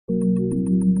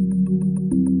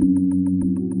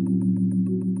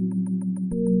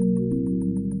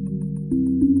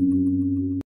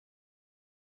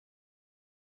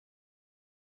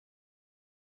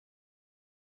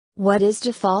What is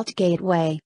default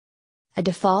gateway? A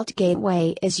default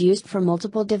gateway is used for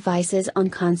multiple devices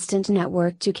on constant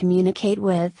network to communicate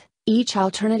with each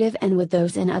alternative and with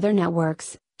those in other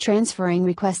networks, transferring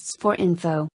requests for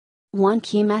info. One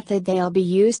key method they'll be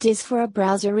used is for a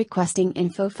browser requesting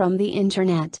info from the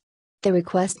internet. The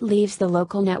request leaves the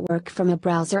local network from a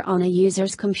browser on a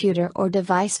user's computer or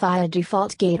device via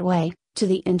default gateway, to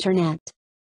the internet.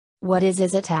 What is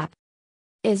ISATAP?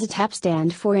 ISATAP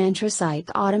stands for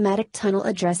Intra-Site Automatic Tunnel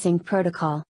Addressing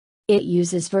Protocol. It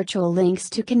uses virtual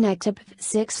links to connect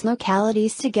IPv6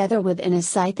 localities together within a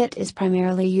site that is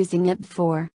primarily using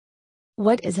IPv4.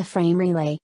 What is a frame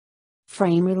relay?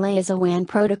 Frame relay is a WAN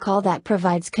protocol that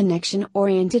provides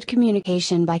connection-oriented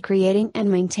communication by creating and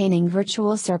maintaining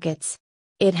virtual circuits.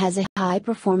 It has a high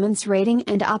performance rating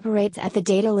and operates at the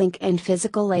data link and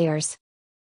physical layers.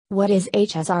 What is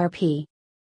HSRP?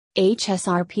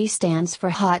 HSRP stands for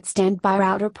Hot Standby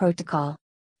Router Protocol.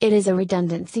 It is a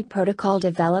redundancy protocol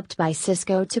developed by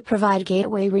Cisco to provide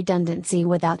gateway redundancy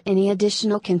without any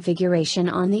additional configuration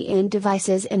on the end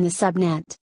devices in the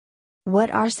subnet.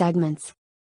 What are segments?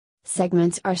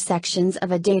 Segments are sections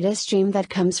of a data stream that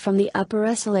comes from the upper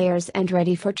S layers and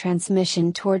ready for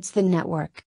transmission towards the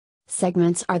network.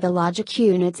 Segments are the logic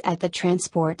units at the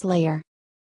transport layer.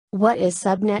 What is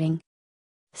subnetting?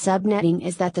 Subnetting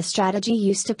is the strategy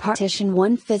used to partition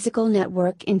one physical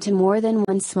network into more than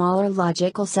one smaller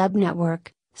logical subnetwork,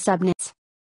 subnets.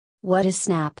 What is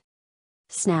SNAP?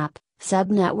 SNAP,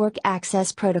 Subnetwork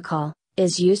Access Protocol,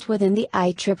 is used within the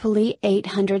IEEE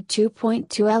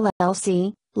 802.2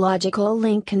 LLC, Logical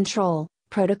Link Control,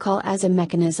 protocol as a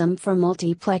mechanism for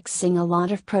multiplexing a lot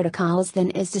of protocols,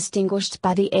 then is distinguished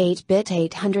by the 8-bit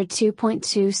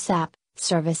 802.2 SAP,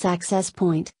 Service Access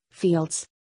Point, fields.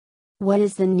 What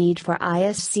is the need for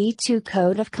ISC2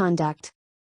 Code of Conduct?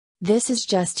 This is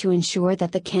just to ensure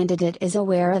that the candidate is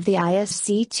aware of the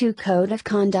ISC2 Code of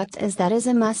Conduct, as that is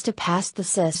a must to pass the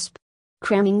CISP.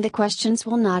 Cramming the questions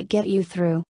will not get you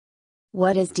through.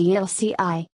 What is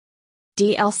DLCI?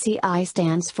 DLCI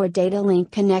stands for Data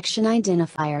Link Connection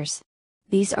Identifiers.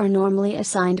 These are normally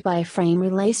assigned by a frame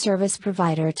relay service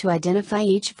provider to identify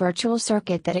each virtual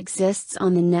circuit that exists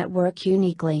on the network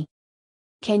uniquely.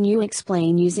 Can you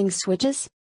explain using switches?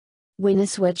 When a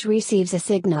switch receives a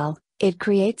signal, it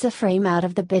creates a frame out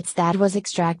of the bits that was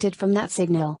extracted from that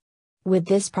signal. With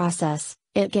this process,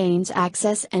 it gains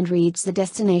access and reads the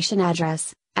destination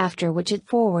address, after which it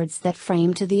forwards that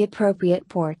frame to the appropriate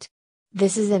port.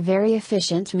 This is a very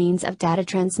efficient means of data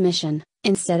transmission,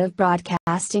 instead of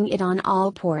broadcasting it on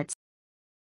all ports.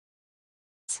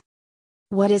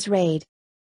 What is RAID?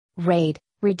 RAID,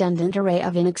 Redundant Array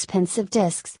of Inexpensive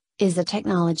Disks, is a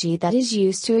technology that is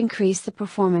used to increase the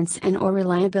performance and/or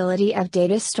reliability of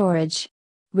data storage.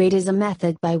 RAID is a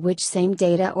method by which same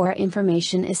data or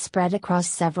information is spread across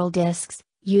several disks,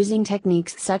 using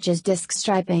techniques such as disk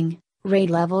striping,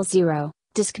 RAID level 0,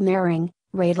 disk mirroring,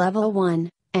 RAID level 1,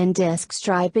 and disk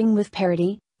striping with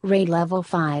parity, RAID level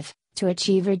 5, to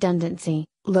achieve redundancy,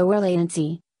 lower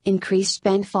latency, increased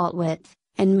band fault width,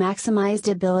 and maximized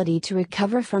ability to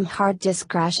recover from hard disk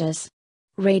crashes.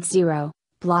 RAID 0,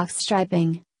 blocks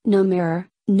striping, no mirror,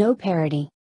 no parity.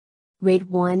 RAID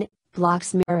 1,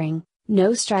 blocks mirroring,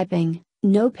 no striping,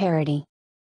 no parity.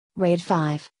 RAID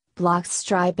 5, blocks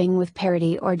striping with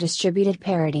parity or distributed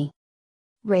parity.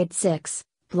 RAID 6,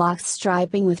 blocks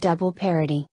striping with double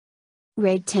parity.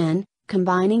 RAID 10,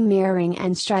 combining mirroring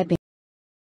and striping.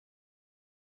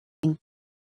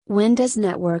 When does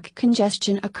network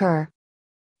congestion occur?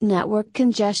 Network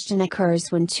congestion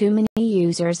occurs when too many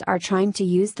users are trying to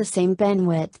use the same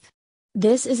bandwidth.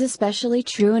 This is especially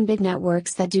true in big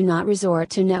networks that do not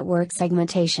resort to network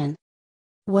segmentation.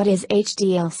 What is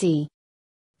HDLC?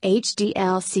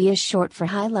 HDLC is short for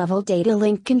High Level Data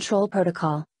Link Control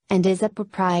Protocol, and is a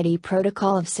proprietary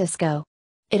protocol of Cisco.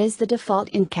 It is the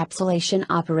default encapsulation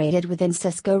operated within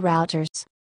Cisco routers.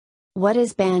 What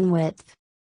is bandwidth?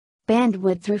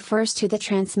 Bandwidth refers to the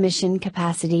transmission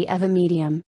capacity of a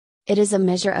medium. It is a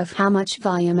measure of how much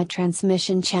volume a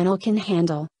transmission channel can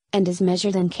handle, and is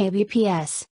measured in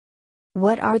kbps.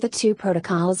 What are the two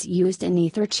protocols used in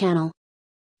Ether channel?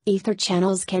 Ether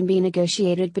channels can be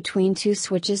negotiated between two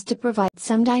switches to provide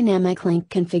some dynamic link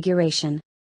configuration.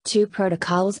 Two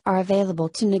protocols are available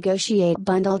to negotiate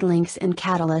bundled links in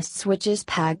Catalyst switches: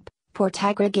 PAGP, Port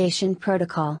Aggregation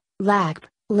Protocol, LACP,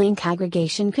 Link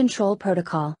Aggregation Control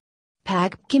Protocol.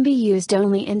 PAGP can be used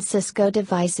only in Cisco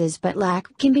devices, but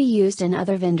LACP can be used in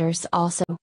other vendors also.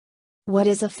 What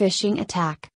is a phishing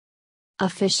attack? A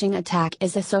phishing attack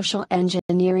is a social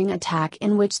engineering attack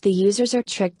in which the users are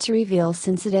tricked to reveal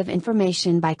sensitive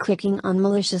information by clicking on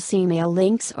malicious email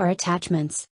links or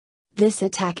attachments. This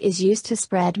attack is used to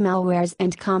spread malwares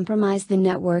and compromise the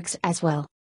networks as well.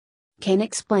 Can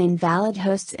explain valid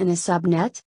hosts in a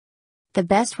subnet? The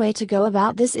best way to go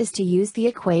about this is to use the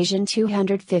equation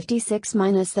 256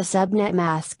 minus the subnet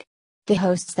mask. The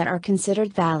hosts that are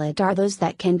considered valid are those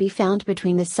that can be found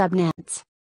between the subnets.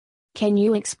 Can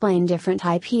you explain different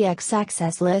IPX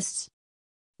access lists?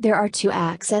 There are two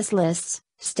access lists,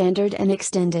 standard and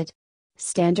extended.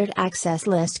 Standard access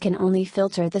list can only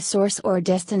filter the source or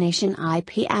destination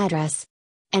IP address.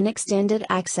 An extended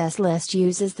access list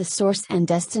uses the source and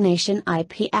destination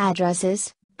IP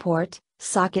addresses, port,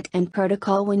 socket and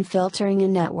protocol when filtering a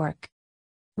network.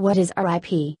 What is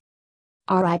RIP?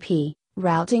 RIP,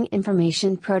 Routing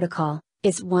Information Protocol,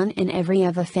 is one in every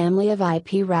of a family of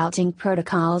IP routing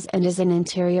protocols and is an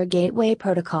interior gateway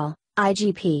protocol,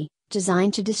 IGP,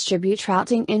 designed to distribute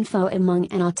routing info among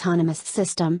an autonomous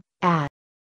system, AD.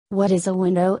 What is a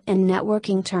window in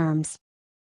networking terms?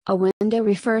 A window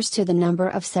refers to the number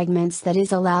of segments that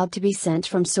is allowed to be sent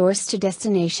from source to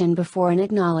destination before an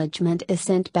acknowledgement is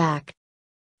sent back.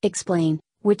 Explain,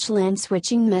 which LAN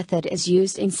switching method is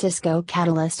used in Cisco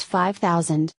Catalyst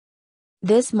 5000.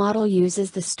 This model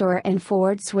uses the store and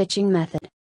forward switching method.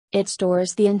 It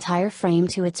stores the entire frame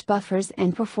to its buffers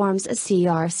and performs a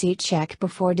CRC check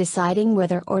before deciding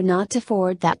whether or not to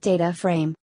forward that data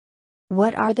frame.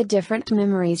 What are the different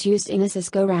memories used in a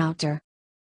Cisco router?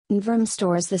 NVRAM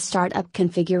stores the startup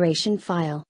configuration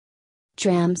file.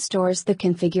 DRAM stores the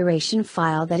configuration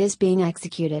file that is being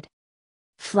executed.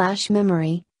 Flash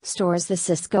memory stores the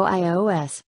Cisco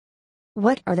IOS.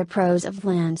 What are the pros of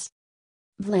VLANs?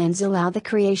 VLANs allow the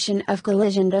creation of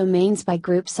collision domains by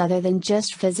groups other than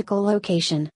just physical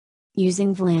location.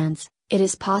 Using VLANs, it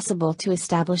is possible to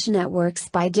establish networks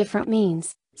by different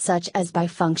means, such as by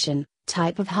function,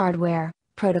 type of hardware,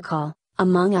 protocol,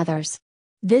 among others.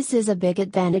 This is a big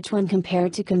advantage when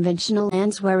compared to conventional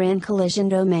LANs wherein collision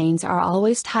domains are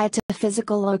always tied to the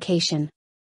physical location.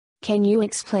 Can you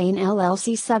explain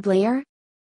LLC sublayer?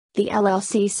 The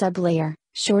LLC sublayer,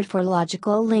 short for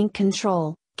Logical Link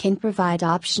Control, can provide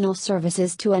optional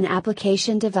services to an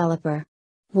application developer.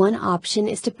 One option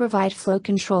is to provide flow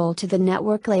control to the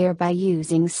network layer by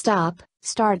using start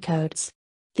codes.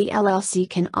 The LLC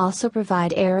can also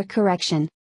provide error correction.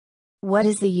 What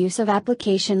is the use of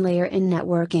application layer in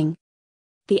networking?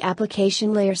 The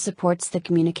application layer supports the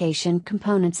communication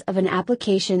components of an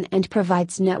application and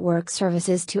provides network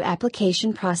services to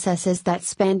application processes that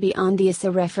span beyond the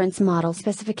ISA reference model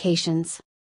specifications.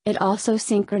 It also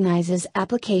synchronizes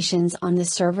applications on the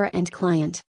server and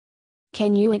client.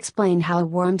 Can you explain how a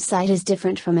warm site is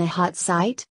different from a hot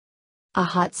site? A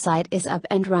hot site is up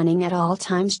and running at all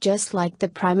times just like the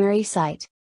primary site.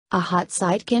 A hot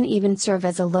site can even serve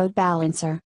as a load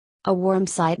balancer. A warm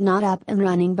site not up and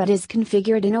running but is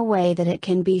configured in a way that it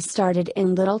can be started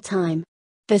in little time.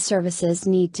 The services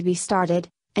need to be started,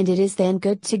 and it is then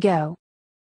good to go.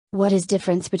 What is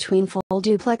difference between full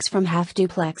duplex from half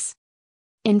duplex?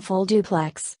 In full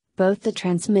duplex, both the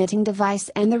transmitting device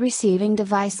and the receiving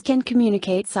device can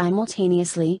communicate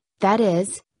simultaneously, that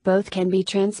is, both can be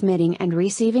transmitting and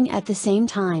receiving at the same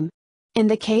time. In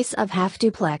the case of half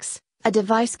duplex, a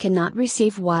device cannot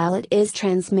receive while it is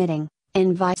transmitting,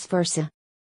 and vice versa.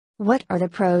 What are the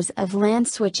pros of LAN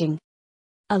switching?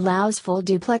 Allows full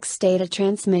duplex data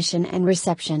transmission and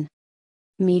reception.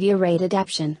 Media rate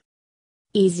adaptation.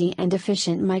 Easy and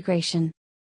efficient migration.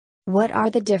 What are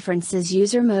the differences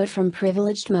user mode from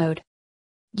privileged mode?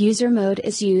 User mode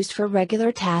is used for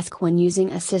regular tasks when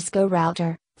using a Cisco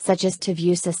router, such as to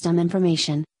view system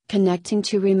information, connecting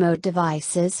to remote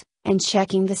devices, and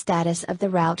checking the status of the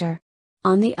router.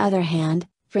 On the other hand,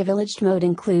 privileged mode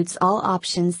includes all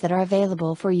options that are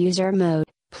available for user mode,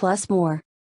 plus more.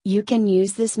 You can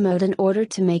use this mode in order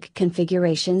to make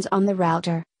configurations on the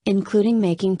router, including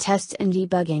making tests and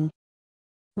debugging.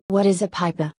 What is a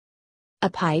PIPA? A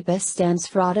PIPA stands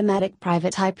for Automatic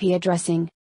Private IP Addressing.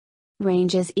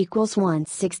 Ranges equals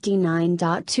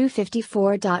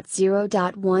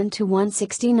 169.254.0.1 to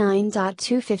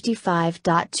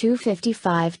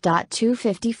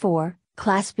 169.255.255.254,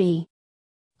 Class B.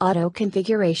 Auto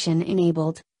configuration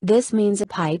enabled. This means a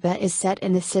PIPA is set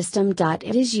in the system.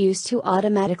 It is used to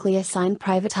automatically assign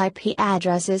private IP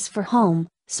addresses for home,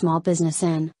 small business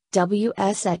and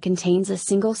WS that contains a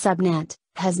single subnet,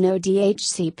 has no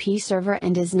DHCP server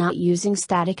and is not using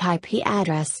static IP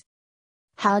address.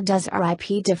 How does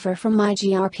RIP differ from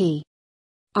IGRP?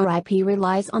 RIP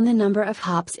relies on the number of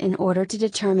hops in order to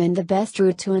determine the best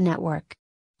route to a network.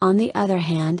 On the other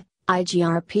hand,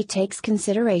 IGRP takes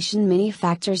consideration many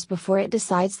factors before it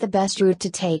decides the best route to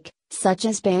take, such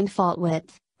as band fault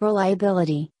width,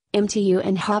 reliability, MTU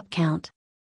and hop count.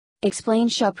 Explain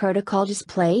SHA protocol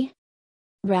display.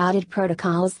 Routed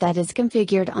protocols that is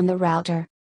configured on the router.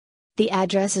 The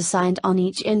address assigned on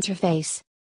each interface.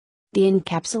 The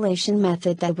encapsulation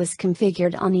method that was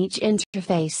configured on each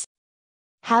interface.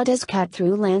 How does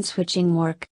cut-through LAN switching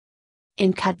work?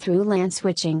 In cut-through LAN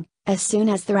switching, as soon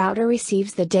as the router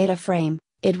receives the data frame,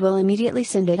 it will immediately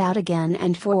send it out again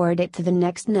and forward it to the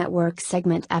next network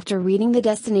segment after reading the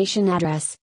destination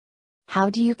address. How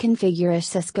do you configure a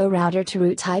Cisco router to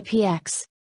route IPX?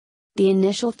 The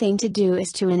initial thing to do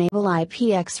is to enable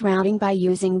IPX routing by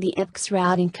using the IPX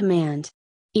routing command.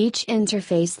 Each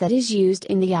interface that is used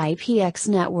in the IPX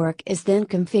network is then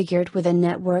configured with a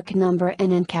network number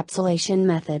and encapsulation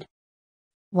method.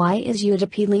 Why is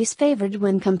UDP least favored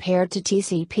when compared to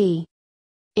TCP?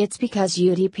 It's because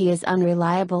UDP is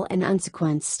unreliable and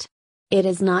unsequenced. It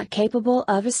is not capable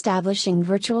of establishing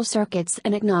virtual circuits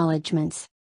and acknowledgements.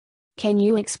 Can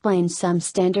you explain some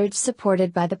standards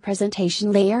supported by the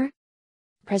presentation layer?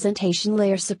 Presentation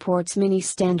layer supports many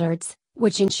standards,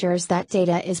 which ensures that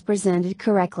data is presented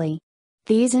correctly.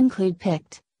 These include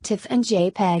PICT, TIFF and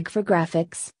JPEG for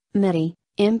graphics, MIDI,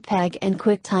 MPEG and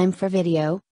QuickTime for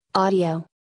video, audio.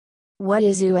 What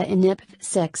is UA in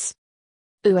IPv6?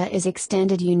 UA is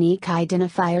Extended Unique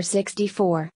Identifier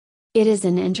 64. It is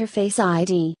an interface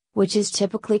ID, which is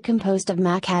typically composed of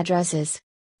MAC addresses.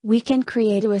 We can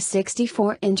create a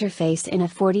 64 interface in a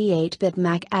 48-bit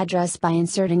MAC address by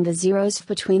inserting the zeros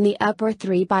between the upper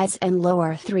 3 bytes and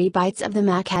lower 3 bytes of the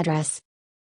MAC address.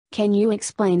 Can you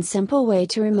explain simple way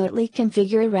to remotely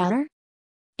configure a router?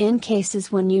 In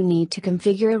cases when you need to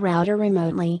configure a router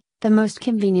remotely, the most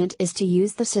convenient is to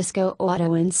use the Cisco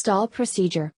auto install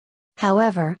procedure.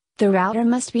 However, the router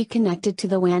must be connected to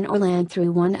the WAN or LAN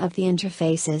through one of the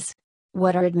interfaces.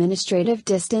 What are administrative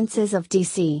distances of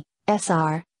DC,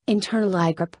 SR, internal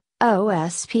IGRP,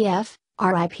 OSPF,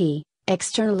 RIP,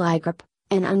 external IGRP,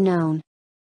 and unknown?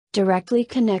 Directly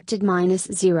connected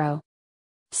 -0.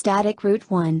 Static route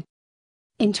 1.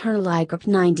 Internal IGRP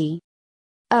 90.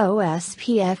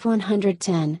 OSPF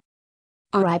 110.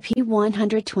 RIP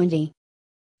 120.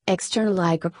 External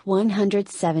IGRP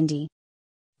 170.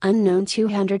 Unknown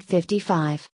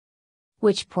 255.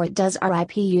 Which port does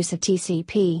RIP use of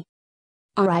TCP?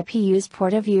 RIP use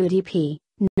port of UDP,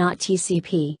 not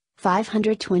TCP,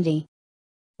 520.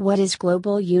 What is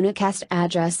global unicast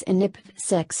address in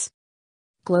IPv6?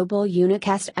 Global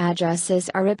unicast addresses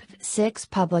are IPv6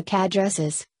 public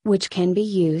addresses, which can be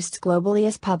used globally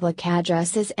as public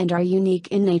addresses and are unique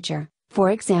in nature. For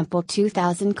example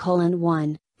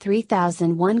 2000:1,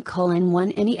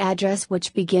 3001:1 any address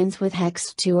which begins with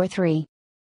hex 2 or 3.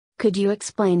 Could you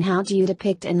explain how do you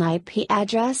depict an IP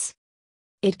address?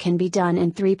 It can be done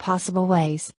in 3 possible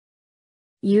ways.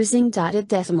 Using dotted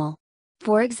decimal.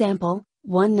 For example,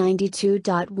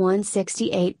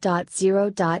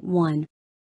 192.168.0.1.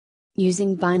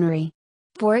 Using binary.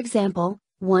 For example,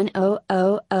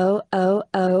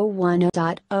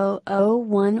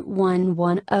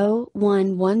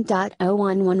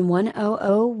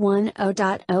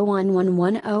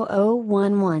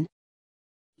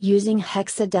 Using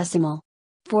hexadecimal.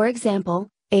 For example,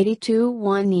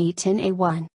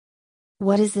 82.1E10A1.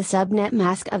 What is the subnet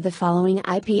mask of the following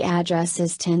IP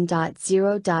addresses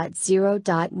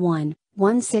 10.0.0.1,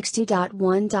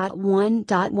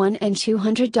 160.1.1.1 and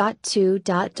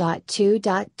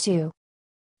 200.2.2.2?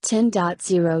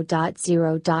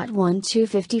 10.0.0.1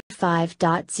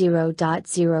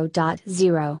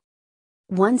 255.0.0.0,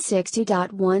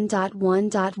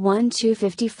 160.1.1.1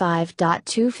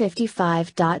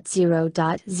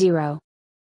 255.255.0.0,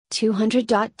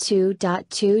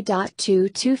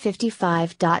 200.2.2.2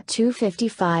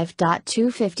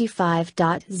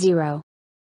 255.255.255.0.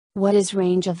 What is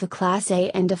range of the Class A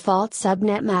and default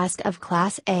subnet mask of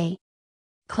Class A?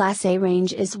 Class A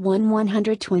range is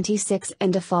 126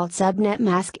 and default subnet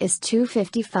mask is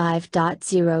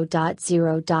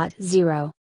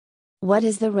 255.0.0.0. What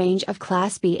is the range of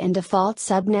Class B and default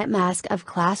subnet mask of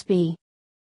Class B?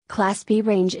 Class B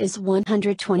range is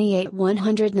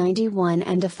 128.191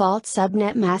 and default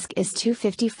subnet mask is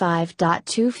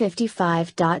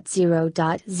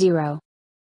 255.255.0.0.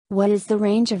 What is the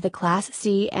range of the Class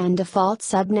C and default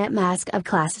subnet mask of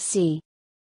Class C?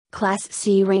 Class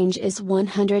C range is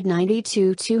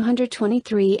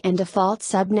 192.223 and default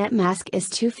subnet mask is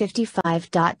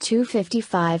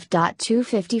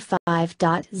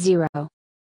 255.255.255.0.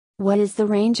 What is the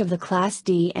range of the Class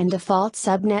D and default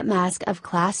subnet mask of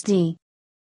Class D?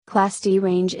 Class D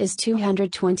range is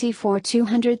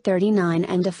 224.239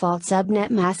 and default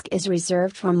subnet mask is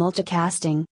reserved for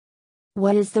multicasting.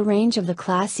 What is the range of the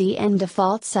Class E and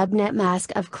default subnet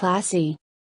mask of Class E?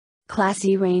 Class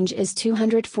E range is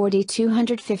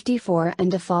 240-254 and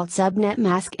default subnet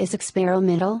mask is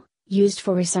experimental, used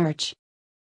for research.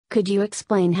 Could you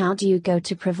explain how do you go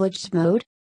to privileged mode?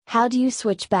 How do you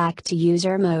switch back to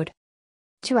user mode?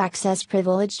 To access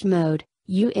privileged mode,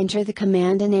 you enter the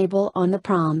command enable on the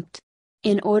prompt.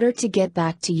 In order to get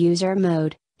back to user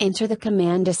mode, enter the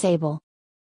command disable.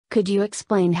 Could you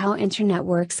explain how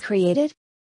internetworks created?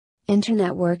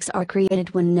 Internetworks are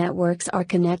created when networks are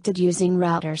connected using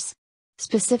routers.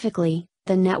 Specifically,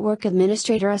 the network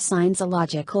administrator assigns a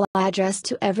logical address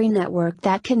to every network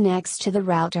that connects to the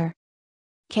router.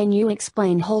 Can you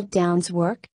explain hold-downs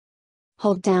work?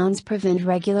 Hold-downs prevent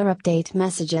regular update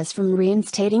messages from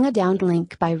reinstating a downed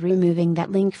link by removing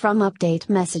that link from update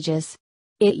messages.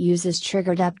 It uses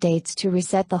triggered updates to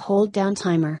reset the hold-down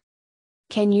timer.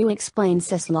 Can you explain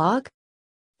syslog?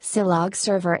 Syslog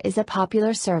server is a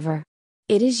popular server.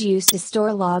 It is used to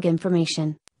store log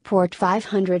information, port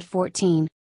 514.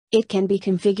 It can be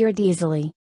configured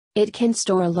easily. It can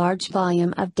store a large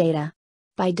volume of data.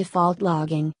 By default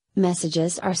logging,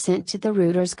 messages are sent to the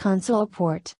router's console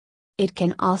port. It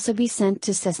can also be sent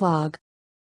to syslog.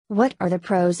 What are the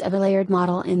pros of a layered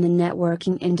model in the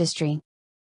networking industry?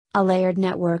 A layered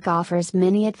network offers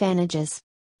many advantages.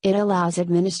 It allows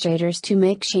administrators to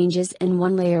make changes in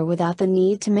one layer without the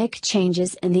need to make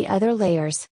changes in the other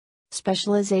layers.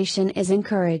 Specialization is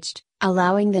encouraged,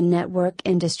 allowing the network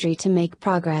industry to make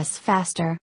progress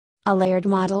faster. A layered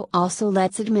model also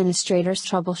lets administrators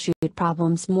troubleshoot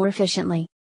problems more efficiently.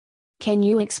 Can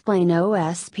you explain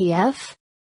OSPF?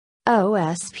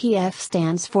 OSPF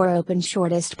stands for Open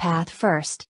Shortest Path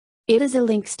First. It is a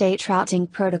link state routing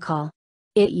protocol.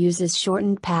 It uses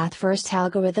shortened path first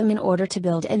algorithm in order to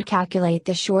build and calculate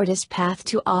the shortest path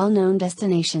to all known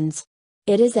destinations.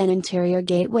 It is an interior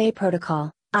gateway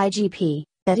protocol, IGP,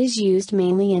 that is used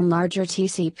mainly in larger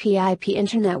TCP/IP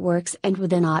internetworks and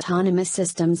within autonomous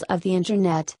systems of the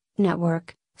Internet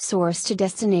network, source to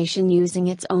destination using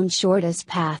its own shortest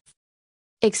path.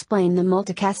 Explain the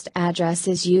multicast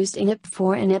addresses used in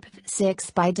IP4 and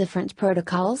IP6 by different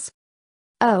protocols.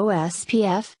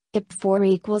 OSPF, IP4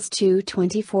 equals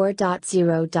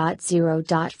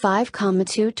 224.0.0.5,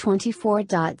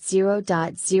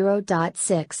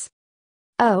 224.0.0.6.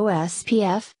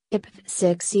 OSPF,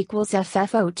 IP6 equals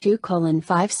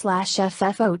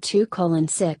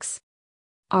FFO2:5/FFO2:6.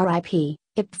 RIP,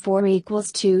 IP4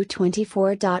 equals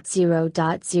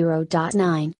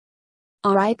 224.0.0.9.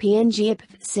 RIPNG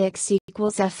IP6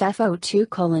 equals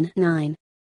FFO2:9.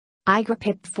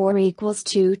 IGRP IP4 equals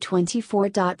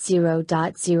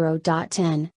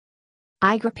 224.0.0.10.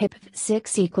 IGRP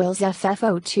IP6 equals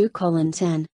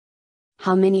FFO2:10.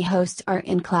 How many hosts are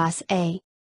in Class A?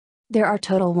 There are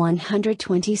total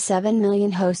 127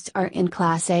 million hosts are in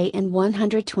Class A and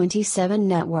 127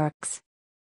 networks.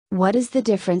 What is the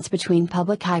difference between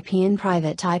public IP and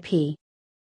private IP?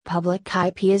 Public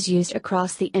IP is used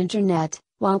across the Internet,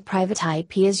 while private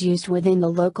IP is used within the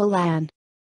local LAN.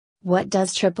 What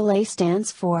does AAA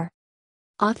stands for?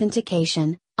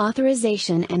 Authentication,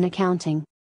 Authorization and Accounting.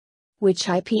 Which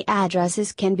IP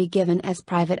addresses can be given as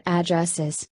private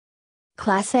addresses?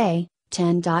 Class A,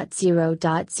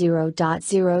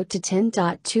 10.0.0.0 to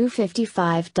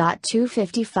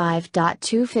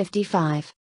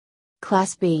 10.255.255.255.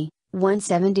 Class B,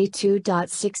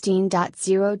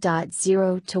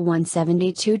 172.16.0.0 to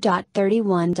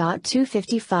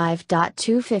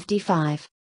 172.31.255.255.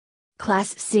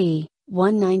 Class C,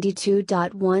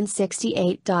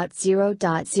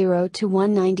 192.168.0.0 to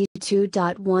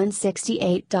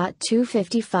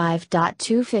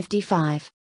 192.168.255.255.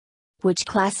 Which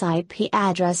class IP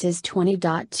address is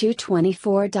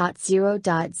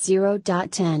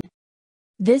 20.224.0.0.10?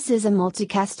 This is a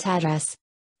multicast address.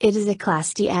 It is a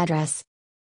Class D address.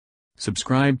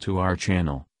 Subscribe to our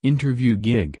channel, Interview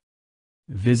Gig.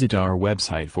 Visit our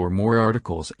website for more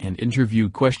articles and interview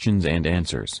questions and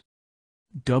answers.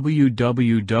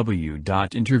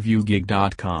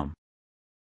 www.interviewgig.com.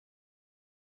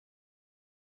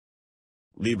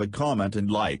 Leave a comment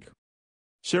and like.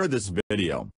 Share this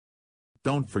video.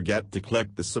 Don't forget to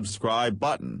click the subscribe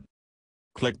button.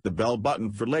 Click the bell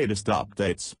button for latest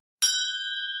updates.